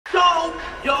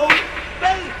Yo,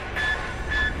 face.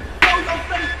 Show your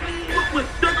face, please. With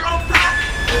sugar on top.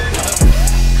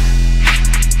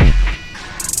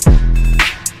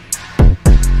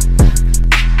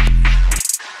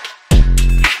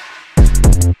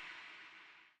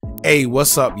 Hey,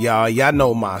 what's up, y'all? Y'all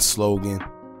know my slogan.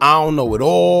 I don't know it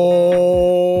all,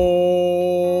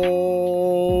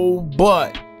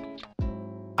 but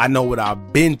I know what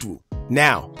I've been through.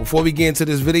 Now, before we get into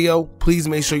this video, please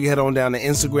make sure you head on down to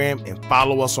Instagram and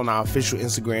follow us on our official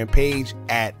Instagram page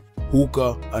at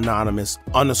Hookah Anonymous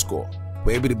 _.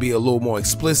 We're able to be a little more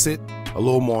explicit, a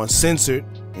little more uncensored,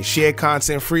 and share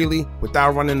content freely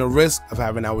without running the risk of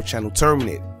having our channel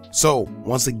terminated. So,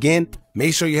 once again,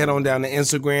 make sure you head on down to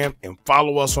Instagram and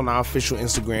follow us on our official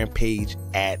Instagram page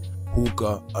at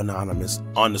Hookah Anonymous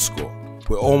 _.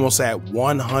 We're almost at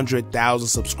 100,000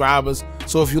 subscribers,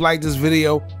 so if you like this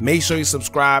video, make sure you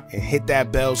subscribe and hit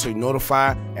that bell so you're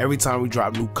notified every time we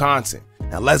drop new content.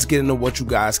 Now let's get into what you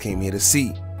guys came here to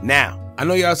see. Now, I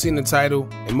know y'all seen the title,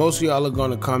 and most of y'all are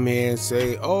gonna come here and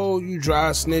say, oh, you dry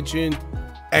snitching,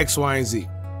 X, Y, and Z.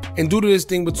 And due to this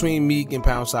thing between Meek and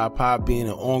Poundside Pop being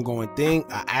an ongoing thing,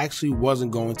 I actually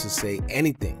wasn't going to say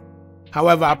anything.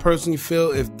 However, I personally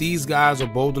feel if these guys are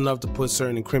bold enough to put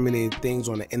certain incriminating things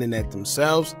on the internet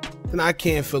themselves, then I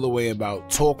can't feel a way about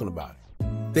talking about it.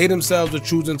 They themselves are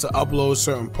choosing to upload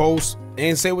certain posts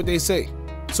and say what they say.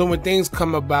 So when things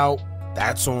come about,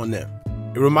 that's on them.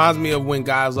 It reminds me of when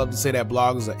guys love to say that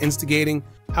bloggers are instigating.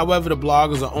 However, the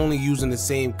bloggers are only using the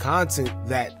same content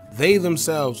that they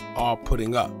themselves are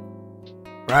putting up,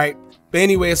 right? But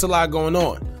anyway, it's a lot going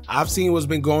on. I've seen what's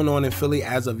been going on in Philly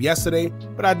as of yesterday,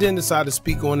 but I didn't decide to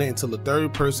speak on it until a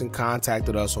third person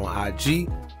contacted us on IG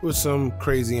with some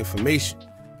crazy information.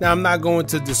 Now, I'm not going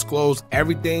to disclose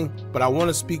everything, but I want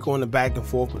to speak on the back and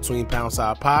forth between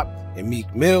Poundside Pop and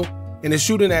Meek Mill and the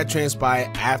shooting that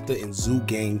transpired after in Zoo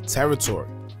Gang territory.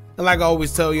 And like I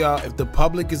always tell y'all, if the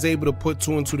public is able to put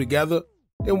two and two together,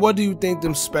 then what do you think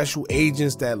them special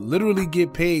agents that literally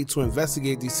get paid to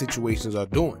investigate these situations are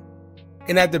doing?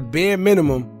 And at the bare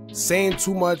minimum, saying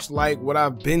too much like what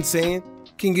I've been saying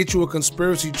can get you a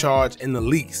conspiracy charge in the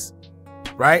least,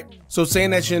 right? So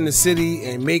saying that you're in the city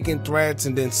and making threats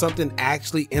and then something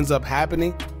actually ends up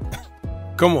happening,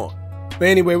 come on. But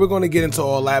anyway, we're going to get into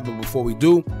all that, but before we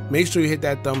do, make sure you hit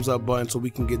that thumbs up button so we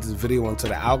can get this video onto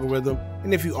the algorithm.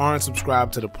 And if you aren't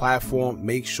subscribed to the platform,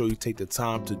 make sure you take the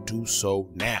time to do so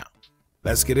now.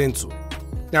 Let's get into it.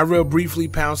 Now, real briefly,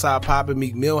 Poundside Pop and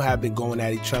Meek Mill have been going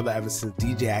at each other ever since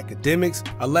DJ Academics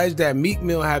alleged that Meek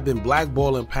Mill had been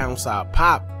blackballing Poundside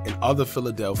Pop and other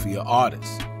Philadelphia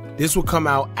artists. This will come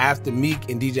out after Meek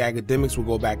and DJ Academics will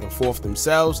go back and forth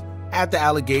themselves, after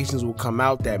allegations will come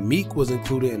out that Meek was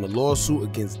included in a lawsuit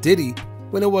against Diddy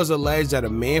when it was alleged that a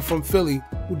man from Philly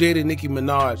who dated Nicki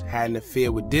Minaj had an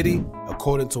affair with Diddy,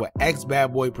 according to an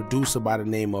ex-Bad Boy producer by the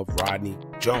name of Rodney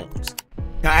Jones.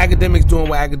 Now, Academics doing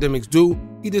what Academics do,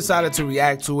 he decided to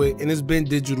react to it, and it's been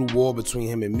digital war between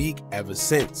him and Meek ever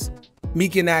since.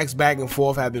 Meek and Ac's back and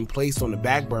forth have been placed on the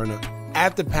back burner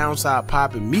after Poundside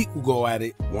Pop and Meek will go at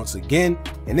it once again,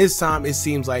 and this time it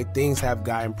seems like things have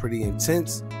gotten pretty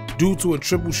intense due to a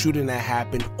triple shooting that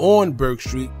happened on Burke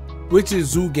Street, which is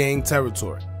Zoo Gang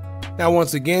territory. Now,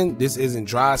 once again, this isn't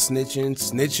dry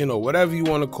snitching, or whatever you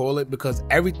want to call it, because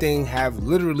everything have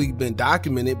literally been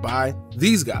documented by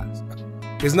these guys.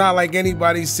 It's not like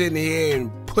anybody's sitting here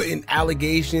and putting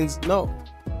allegations. No,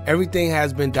 everything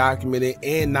has been documented,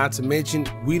 and not to mention,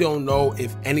 we don't know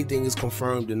if anything is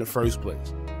confirmed in the first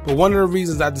place. But one of the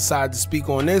reasons I decided to speak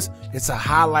on this is to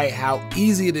highlight how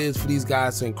easy it is for these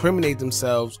guys to incriminate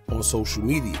themselves on social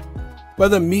media.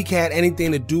 Whether Meek had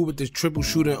anything to do with this triple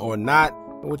shooting or not,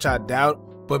 which I doubt,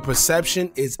 but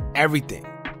perception is everything.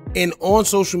 And on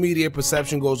social media,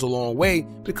 perception goes a long way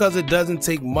because it doesn't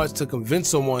take much to convince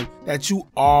someone that you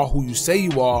are who you say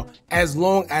you are, as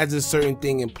long as there's certain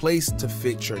thing in place to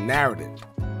fit your narrative.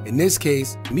 In this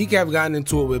case, Meek have gotten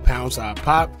into it with Poundside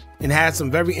Pop and had some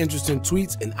very interesting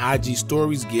tweets and IG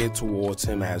stories geared towards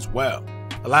him as well.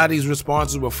 A lot of these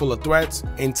responses were full of threats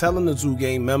and telling the Zoo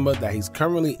Gang member that he's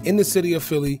currently in the city of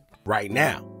Philly right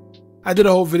now. I did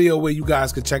a whole video where you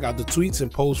guys could check out the tweets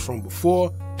and posts from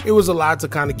before. It was a lot to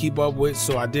kind of keep up with,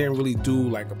 so I didn't really do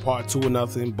like a part 2 or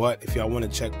nothing, but if y'all want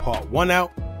to check part 1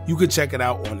 out, you could check it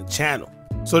out on the channel.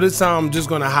 So this time I'm just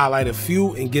going to highlight a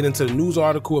few and get into the news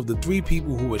article of the 3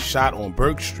 people who were shot on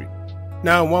Burke Street.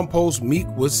 Now, in one post, Meek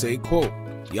would say, quote,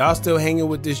 "Y'all still hanging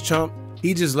with this chump?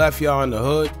 He just left y'all in the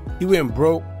hood. He went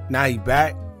broke, now he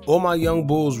back. All my young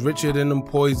bulls richer than them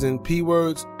poison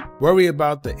P-words. Worry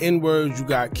about the N-words you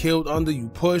got killed under, you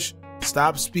push.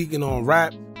 Stop speaking on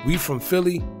rap. We from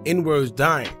Philly, N-words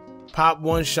dying. Pop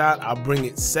one shot, I'll bring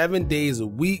it 7 days a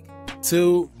week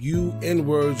till you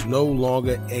N-words no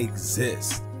longer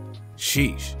exist.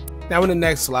 Sheesh. Now in the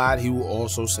next slide, he will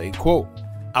also say, quote,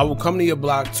 I will come to your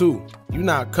block too. You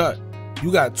not cut.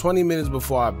 You got 20 minutes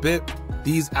before I bip.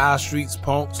 These our streets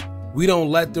punks. We don't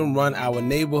let them run our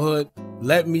neighborhood.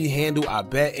 Let me handle I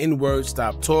bet N-words,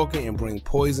 stop talking and bring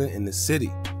poison in the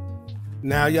city.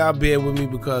 Now y'all bear with me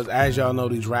because as y'all know,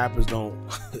 these rappers don't,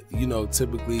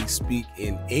 typically speak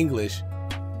in English,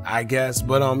 I guess,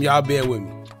 but y'all bear with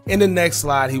me. In the next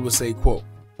slide, he would say, quote,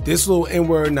 this little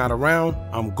N-word not around,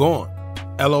 I'm gone.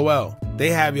 LOL, they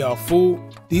have y'all fooled.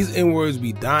 These N-words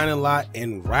be dying a lot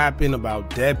and rapping about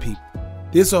dead people.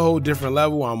 This a whole different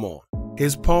level I'm on.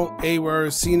 His punk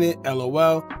A-word seen it,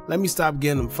 LOL. Let me stop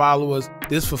getting them followers.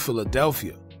 This for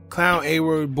Philadelphia. Clown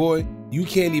A-word boy, you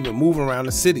can't even move around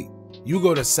the city. You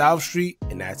go to South Street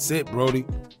and that's it, Brody.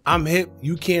 I'm hip,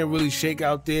 you can't really shake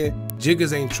out there.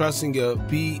 Jiggers ain't trusting your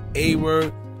B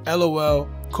A-word, LOL,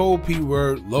 cold P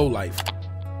word, low life.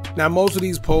 Now most of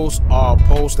these posts are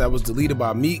posts that was deleted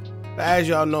by Meek, but as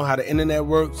y'all know how the internet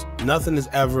works, nothing is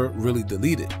ever really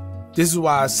deleted. This is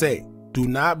why I say, do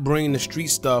not bring the street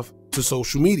stuff to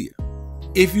social media.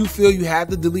 If you feel you have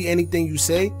to delete anything you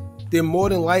say, then more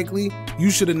than likely,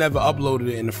 you should have never uploaded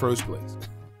it in the first place.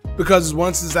 Because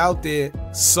once it's out there,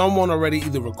 someone already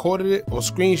either recorded it or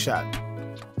screenshot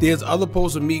it. There's other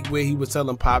posts of Meek where he was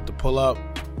telling Pop to pull up,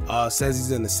 says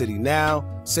he's in the city now,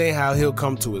 saying how he'll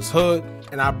come to his hood,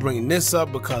 and I bring this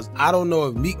up because I don't know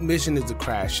if Meek's mission is to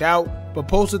crash out, but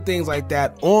posting things like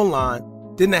that online,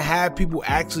 then to have people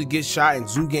actually get shot in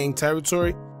Zoo Gang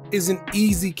territory is an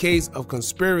easy case of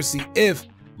conspiracy if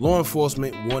law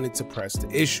enforcement wanted to press the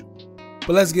issue.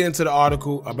 But let's get into the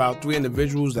article about 3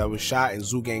 individuals that were shot in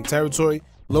Zoo Gang territory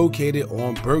located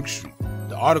on Burke Street.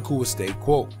 The article would state,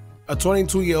 quote, a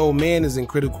 22-year-old man is in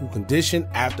critical condition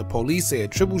after police say a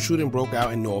triple shooting broke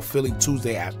out in North Philly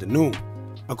Tuesday afternoon.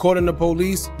 According to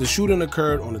police, the shooting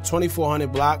occurred on the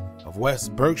 2400 block of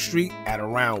West Burke Street at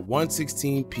around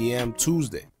 1:16 p.m.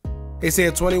 Tuesday. They say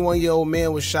a 21-year-old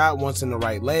man was shot once in the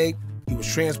right leg. He was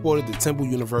transported to Temple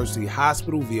University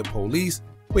Hospital via police,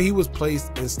 where he was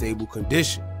placed in stable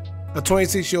condition. A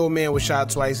 26-year-old man was shot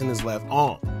twice in his left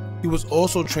arm. He was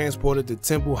also transported to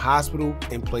Temple Hospital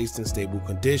and placed in stable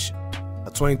condition.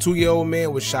 A 22-year-old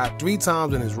man was shot 3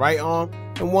 times in his right arm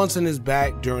and once in his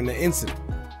back during the incident.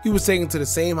 He was taken to the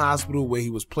same hospital where he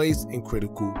was placed in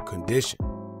critical condition.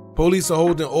 Police are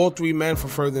holding all 3 men for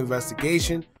further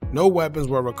investigation. No weapons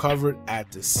were recovered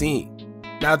at the scene.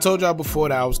 Now I told y'all before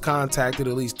that I was contacted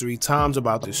at least 3 times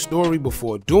about this story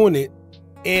before doing it.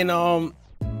 And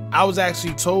I was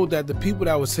actually told that the people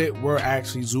that was hit were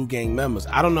actually Zoo Gang members.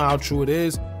 I don't know how true it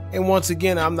is. And once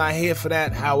again, I'm not here for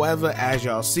that. However, as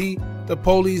y'all see, the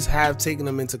police have taken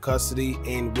them into custody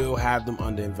and will have them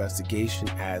under investigation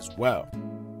as well.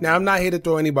 Now, I'm not here to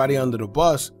throw anybody under the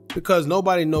bus because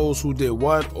nobody knows who did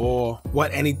what or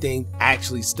what anything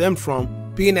actually stemmed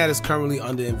from, being that it's currently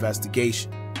under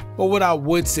investigation. But what I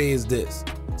would say is this: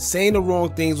 saying the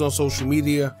wrong things on social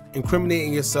media,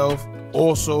 incriminating yourself,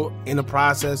 also in the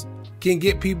process, can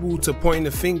get people to pointing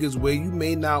the fingers where you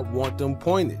may not want them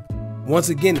pointed. Once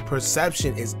again,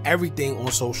 perception is everything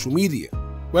on social media.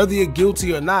 Whether you're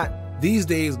guilty or not, these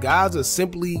days guys are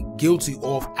simply guilty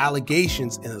of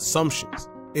allegations and assumptions.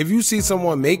 If you see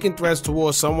someone making threats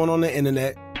towards someone on the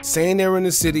internet, saying they're in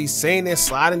the city, saying they're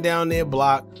sliding down their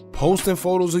block, posting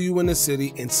photos of you in the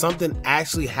city, and something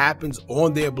actually happens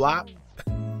on their block,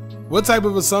 what type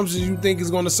of assumptions you think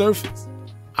is going to surface?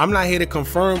 I'm not here to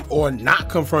confirm or not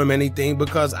confirm anything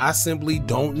because I simply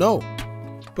don't know.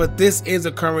 But this is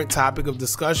a current topic of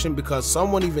discussion because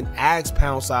someone even asked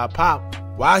Poundside Pop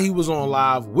while he was on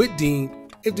live with Dean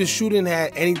if the shooting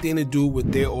had anything to do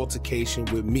with their altercation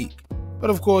with Meek. But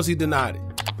of course he denied it.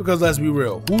 Because let's be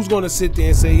real, who's going to sit there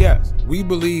and say yes? We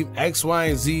believe X, Y,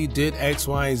 and Z did X,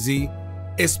 Y, and Z,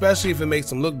 especially if it makes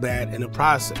them look bad in the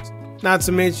process. Not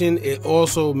to mention, it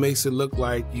also makes it look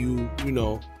like you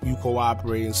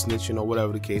cooperating, snitching, or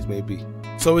whatever the case may be.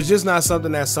 So it's just not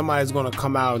something that somebody's going to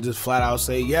come out and just flat out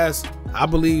say, yes, I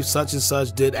believe such and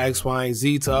such did X, Y, and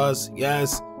Z to us.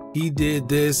 Yes, he did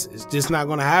this. It's just not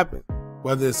going to happen.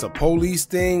 Whether it's a police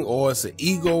thing or it's an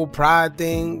ego, pride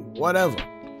thing, whatever.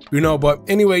 But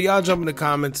anyway, y'all jump in the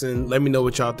comments and let me know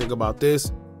what y'all think about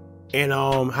this. And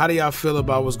how do y'all feel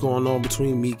about what's going on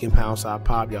between Meek and Poundside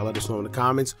Pop? Y'all let us know in the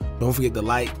comments. Don't forget to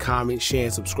like, comment, share,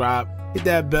 and subscribe. Hit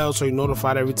that bell so you're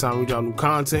notified every time we drop new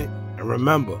content. And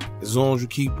remember, as long as you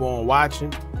keep on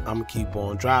watching, I'm going to keep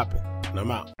on dropping. And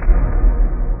I'm out.